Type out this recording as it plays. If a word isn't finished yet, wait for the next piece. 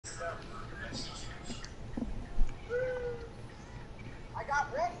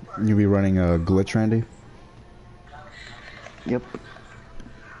You be running a glitch, Randy? Yep.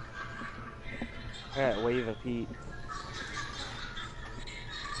 Alright, wave of heat.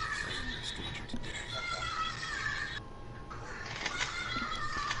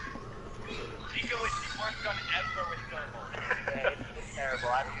 Nico is the worst gun ever with thermal. Yeah, it's terrible.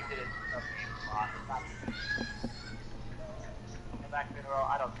 I've used it in a lot. It's not the back mineral.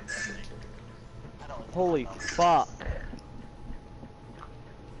 I don't do anything. I don't. Holy fuck.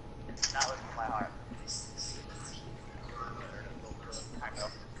 Not listen to my heart. I know.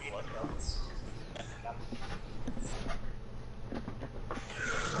 Let's go.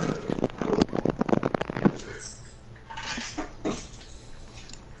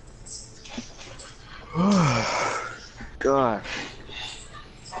 Gosh.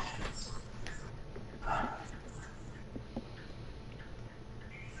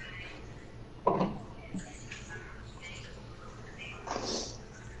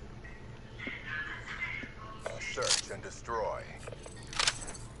 Search and destroy.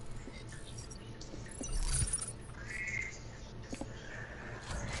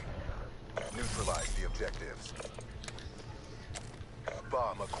 Neutralize the objectives.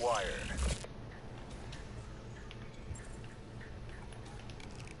 Bomb acquired.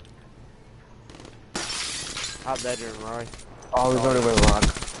 Top bedroom, Roy. Oh, he's already with rock.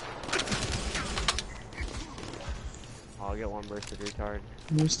 Oh, I'll get one bursted retard.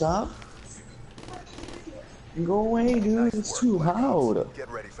 Can you stop? Go away, dude. Nice It's work, too Black Ops. loud. Get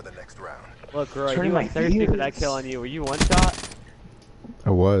ready for the next round. Look, Roy, Turn he my went thirsty for that ears. kill on you. Were you one shot? I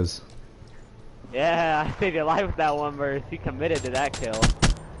was. Yeah, I saved your life with that one burst. He committed to that kill.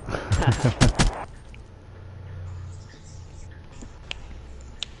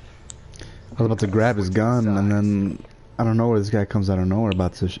 I was about to grab his gun, and then I don't know where this guy comes out of nowhere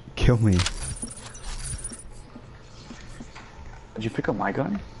about to kill me. Did you pick up my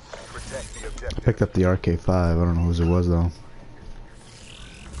gun? Protect the I objective. picked up the RK5. I don't know whose it was though.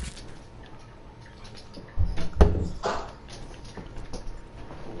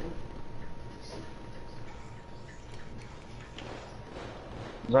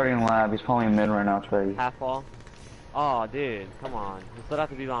 He's already in lab. He's probably in mid right now. It's ready. Half wall. Oh, dude, come on. He slid out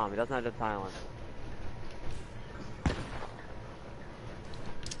to B-bomb. He doesn't have the silence.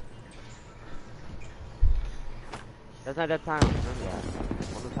 Doesn't have that silence. Remember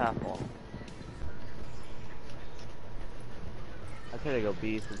that. On the half wall. I say they go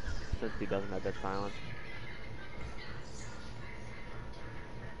B since he doesn't have that silence.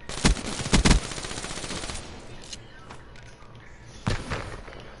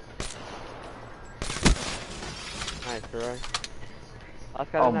 Nice, Roy.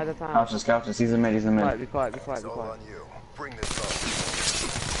 Last guy doesn't have the silence. Couches. He's in mid. He's in mid. Be quiet, be quiet, It's be all quiet. on you. Bring this home.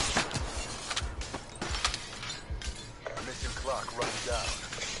 Mission clock runs down.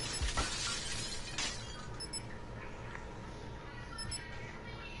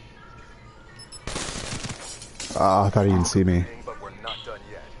 Oh, I thought he didn't see me. But we're not done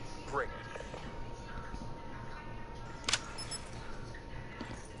yet. Bring it.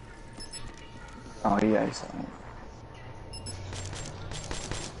 Oh yeah, he's.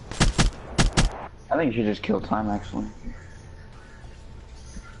 I think you should just kill time actually.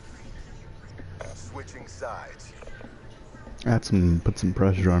 Switching sides. Put some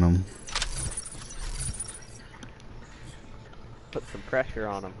pressure on him. Put some pressure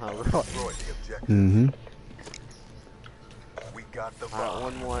on him, huh, Roy? Destroy the objective. Mm-hmm. We got the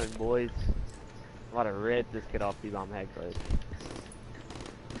Alright, bomb. 1-1, boys. I'm about to rip this kid off B-bomb head first.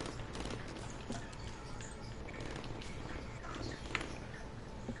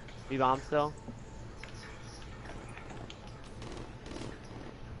 B-bomb still?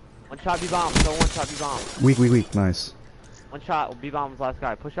 One shot B-bomb, still one shot B-bomb. Weak. Nice. One shot, B-bomb's last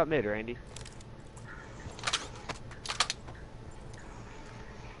guy. Push up mid, Randy.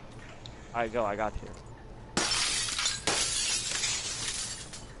 Alright, go, I got you.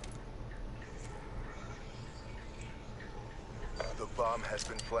 The bomb has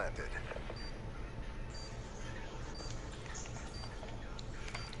been planted.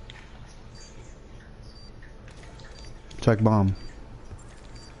 Check bomb.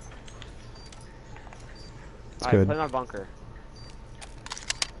 It's Alright, good. play my bunker.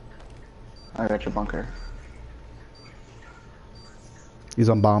 I got your bunker. He's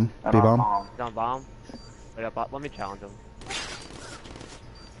on bomb. B bomb. He's on bomb. Wait up, let me challenge him.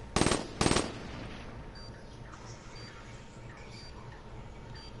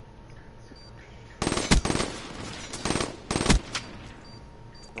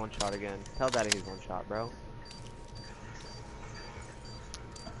 One shot again. Tell Daddy he's one shot, bro.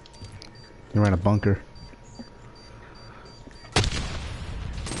 He ran a bunker.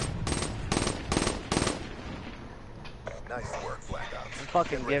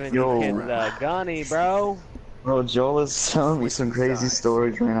 fucking giving Yo. these kids the gunny, bro. Bro, Joel is telling me some crazy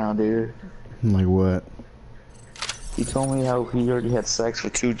stories right now, dude. Like what? He told me how he already had sex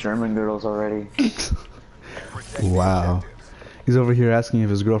with 2 German girls already. Wow. He's over here asking if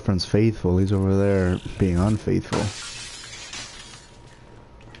his girlfriend's faithful. He's over there being unfaithful.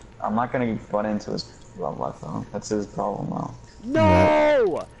 I'm not gonna butt into his love life though. That's his problem though.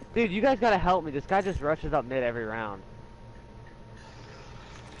 No! Dude, you guys gotta help me. This guy just rushes up mid every round.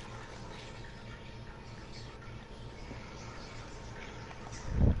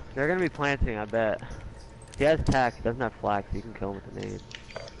 They're gonna be planting, I bet. He has tack, he doesn't have flax, you can kill him with a nade.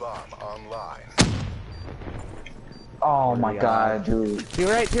 Bomb online. Oh my Yeah. god, dude. To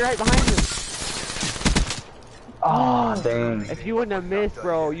your right behind you! Oh, dang. If you wouldn't have missed,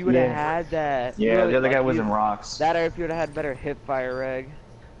 bro, you would have Yeah. had that. Yeah, really the other guy was lucky. in rocks. That or if you would have had better hip fire reg.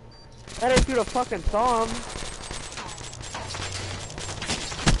 That or if you would have fucking saw him.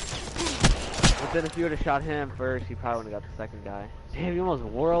 But then if you would have shot him first, you probably would have got the second guy. Damn, you almost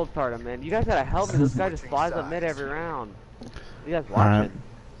world started him, man. You guys gotta help me. This guy just flies up mid every round. You guys watching?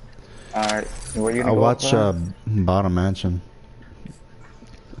 Alright, where you gonna I'll go watch up, bottom mansion.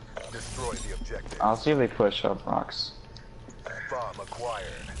 Destroy the objective. I'll see if they push up rocks. Bomb acquired.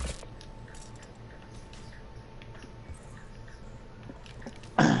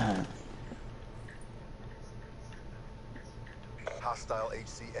 Hostile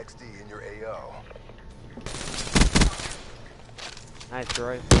HCXD in your AO. Nice,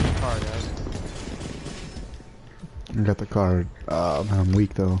 Roy. Car, guys. I got the card. I'm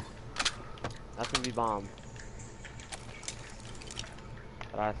weak though. That's gonna be bomb.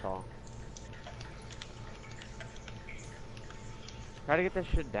 What I saw. Try to get this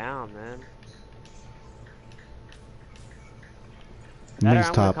shit down, man. Better, Mid's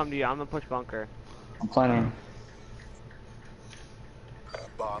I'm gonna top. come to you. I'm gonna push bunker. I'm planning.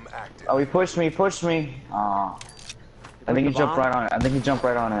 Bomb active. Oh, he pushed me, Aw. I think he the jumped bomb? right on it. I think he jumped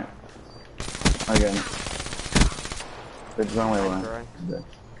right on it. Okay. Good runway Nice, run. Roy.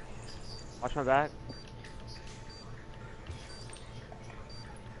 Watch my back.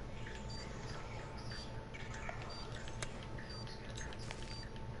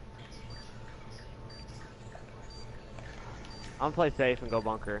 I'm gonna play safe and go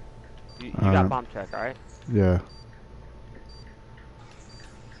bunker. You got Alright. bomb check, alright? Yeah.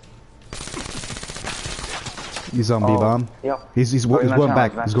 He's on B bomb. Yep. He's Oh, going he's not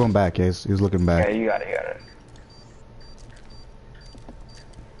back. challenged, He's going back. Yeah, he's looking back. Okay, you got it, you got it.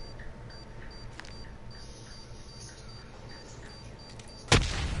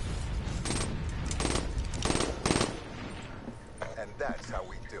 And that's how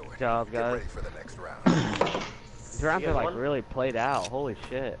we do it. Good job, Get guys. ready for the next round. These rounds are like really played out. Holy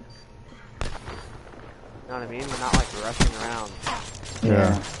shit. You know what I mean? We're not like rushing around.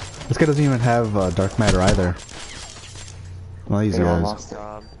 Yeah. This guy doesn't even have dark matter either. Well, these Yeah, I guys. lost it.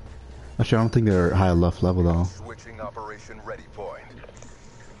 Actually, I don't think they're high enough level though. Switching operation ready point.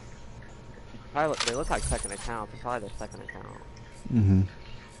 Probably they look like second accounts. It's probably their second account. Mm-hmm.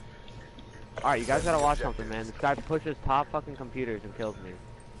 Alright, you guys gotta watch something, man. This guy pushes top fucking computers and kills me.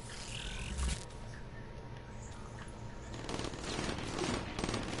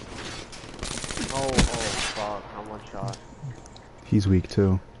 Oh, fuck. I'm one shot. He's weak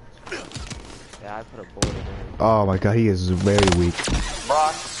too. Yeah, I put a bullet in him. Oh my god, he is very weak.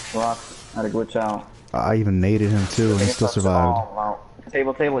 Rock. Had to glitch out. I even naded him too, and he still survived. Oh, wow.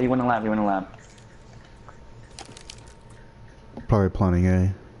 Table, he went in lab, Probably planning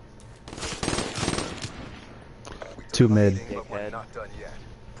A. 2 mid. But we're Dickhead. not done yet.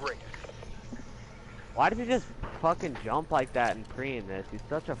 Bring it. Why did he just fucking jump like that and pre-in this? He's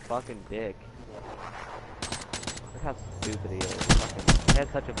such a fucking dick. Look how stupid he is. Fucking, he has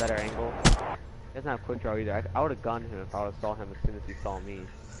such a better angle. He doesn't have quick draw either. I would have gunned him if I would have saw him as soon as he saw me.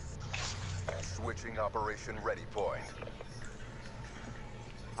 Switching operation ready point.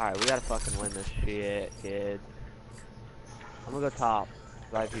 Alright, we gotta fucking win this shit, kids. I'm gonna go top.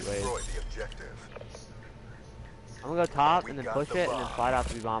 Right, Pete Wade. Destroy the objective. I'm gonna go top and then push it and then slide out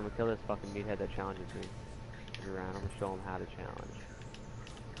to the bomb and kill this fucking meathead that challenges me. Every round, I'm gonna show him how to challenge.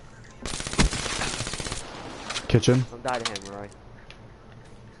 Kitchen. Don't die to him, Roy.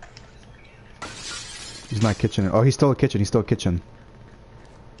 He's not kitchen. Oh, he's still a kitchen. He's still a kitchen.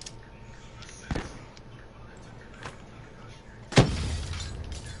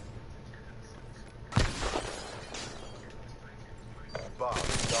 Bomb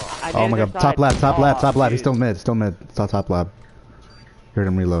is gone. I Oh did my their god. Top lab, top side. lab, top lab. Dude. He's still mid. Still mid. Still top lab. Heard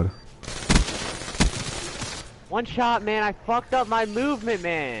him reload. One shot, man. I fucked up my movement,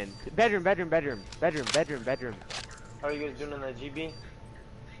 man. Bedroom. How are you guys doing in the GB?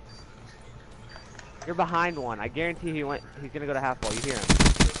 You're behind one. I guarantee he's gonna go to half wall. You hear him?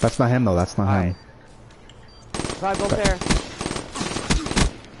 That's not him though. That's not him. Probably both there.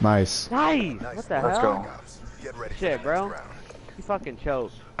 Nice. Nice. Nice What the work, Let's hell? go. Black Ops. Get ready for Shit, the bro. next round. He fucking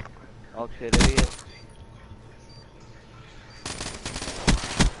choked. Oh shit, idiot.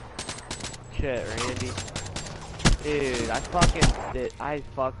 Shit, Randy. Dude, I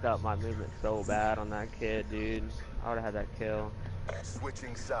fucked up my movement so bad on that kid, dude. I would've had that kill.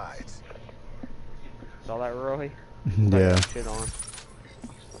 Switching sides. Saw that, Roy? Yeah. Shit on.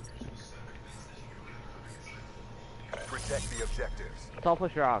 Protect the objectives. Let's all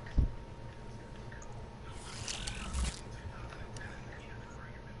push rocks.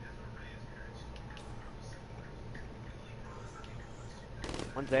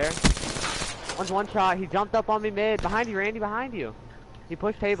 One's there. One's one shot. He jumped up on me mid. Behind you, Randy, behind you. He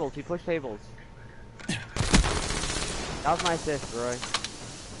pushed tables. He pushed tables. That was my assist, Roy.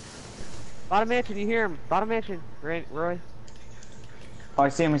 Bottom mansion, you hear him. Bottom mansion, Roy. Oh, I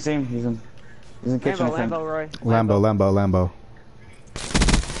see him. He's in kitchen, I think. Lambo, Roy. Lambo.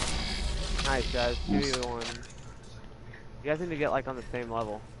 Nice, guys. 2v1. You guys need to get, like, on the same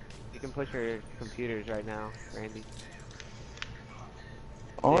level. You can push your computers right now, Randy.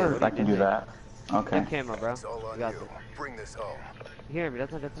 Or what I do can you do that. Okay. Good camera, bro. It's all on You got you. this. Bring this home. You hear me?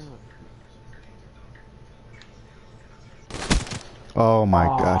 That's not good thing. Oh my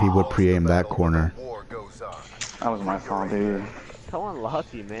god, he would pre-aim that corner. War goes on. That was my fault, dude. So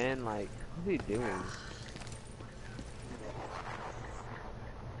unlucky, man. Like, what's he doing?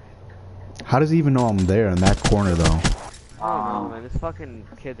 How does he even know I'm there in that corner though? I don't know, man. This fucking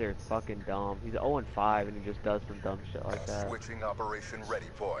kids are fucking dumb. He's 0-5 and he just does some dumb shit like that. Switching operation ready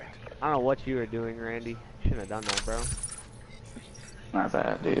point. I don't know what you were doing, Randy. Shouldn't have done that, bro. Not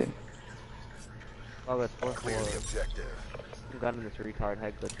bad, dude. Oh, that's 4-4. Clear the objective. I'm got in this retard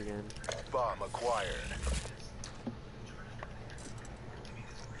head glitch again. Bomb acquired.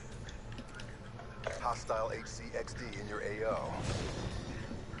 Hostile HCXD in your AO.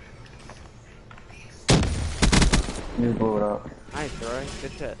 You blew it up. Nice, Roy.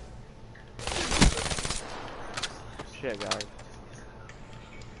 Good shit. Shit, guys.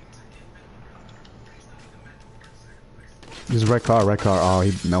 He's red car. Oh,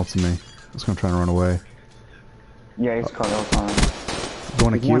 he melted me. I was gonna try and run away. Yeah, he's caught all the time.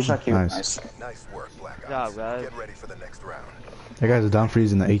 Going to He's one cube. shot cube. Nice. Nice work, Black Ops. Good job, guys. Get ready for the next round. That guy's down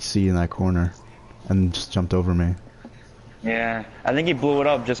freezing the HC in that corner, and just jumped over me. Yeah, I think he blew it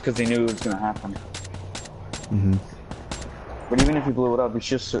up just because he knew it was gonna happen. Mhm. But even if he blew it up, he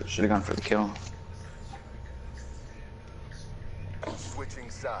should have gone for the kill. Switching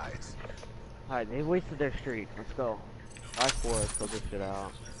sides. Alright, they wasted their streak. Let's go. 5-4, let's go this shit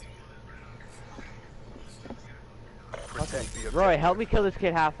out. Protect the objective. Roy, help me kill this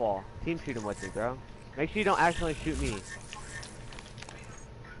kid half wall. Team shoot him with me, bro. Make sure you don't accidentally shoot me.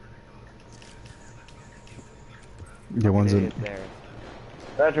 Yeah, one's in. Idiot there.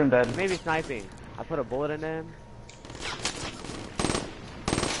 Bedroom dead. Maybe sniping. I put a bullet in him.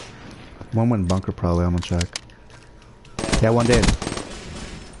 One went bunker probably. I'm gonna check. Yeah, one did.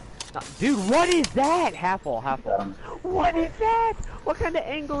 Dude, what is that? Half wall, half wall. Got him. What is that? What kind of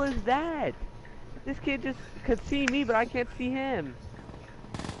angle is that? This kid just could see me, but I can't see him.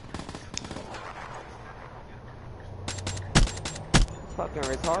 Fucking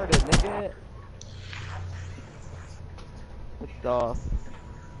retarded, nigga. Good stuff.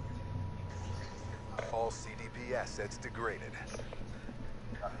 All CDP assets degraded.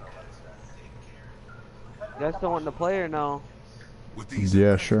 You guys still want to play or no? With these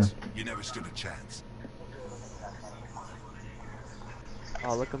Yeah, sure. you never stood a chance.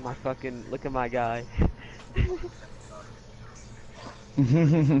 Oh, look at my guy.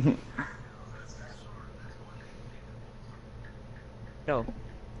 No.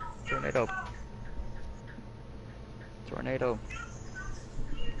 Tornado. Tornado.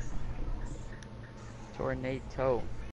 Tornado.